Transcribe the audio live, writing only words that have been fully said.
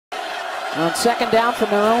On second down from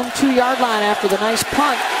their own 2-yard line after the nice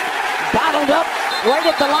punt. Bottled up right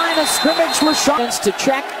at the line of scrimmage. LeShun to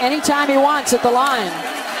check anytime he wants at the line.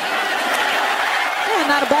 And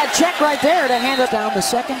not a bad check right there to hand it down the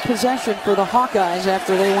second possession for the Hawkeyes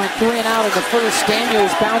after they went 3 and out in the first.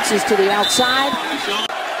 Daniels bounces to the outside.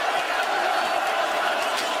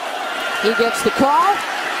 He gets the call.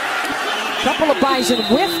 Couple of Bison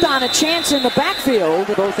whiffed on a chance in the backfield.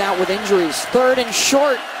 Both out with injuries. Third and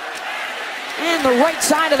short. And the right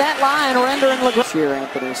side of that line rendering here,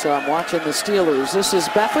 Anthony. So I'm watching the Steelers. This is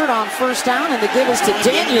Beathard on first down, and the give is to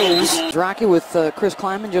Daniels. Rocky with Chris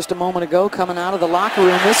Kleiman just a moment ago coming out of the locker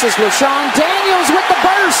room. This is LeShun Daniels with the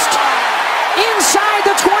burst. Inside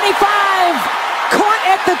the 25. Caught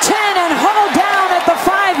at the 10 and hauled down at the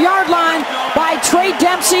 5-yard line by Trey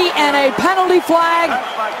Dempsey, and a penalty flag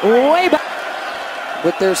way back.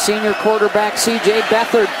 With their senior quarterback, C.J.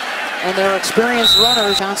 Beathard, and their experienced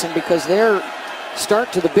runners, Johnson, because their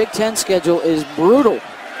start to the Big Ten schedule is brutal,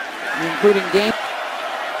 including game.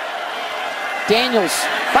 Daniels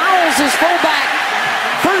fouls his fullback.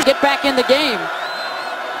 First, get back in the game.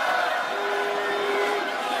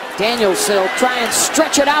 Daniels will try and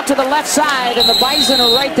stretch it out to the left side, and the Bison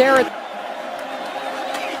are right there.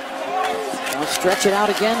 I'll stretch it out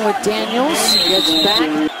again with Daniels. Gets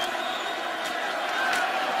back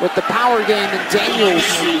with the power game, and Daniels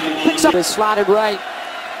picks up his slotted right.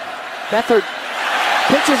 Beathard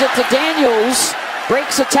pitches it to Daniels,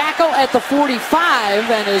 breaks a tackle at the 45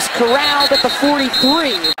 and is corralled at the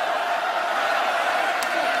 43.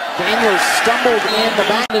 Daniels stumbled in the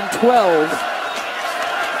back and 12.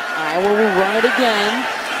 Iowa will run it again.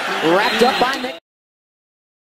 Wrapped up by Nick.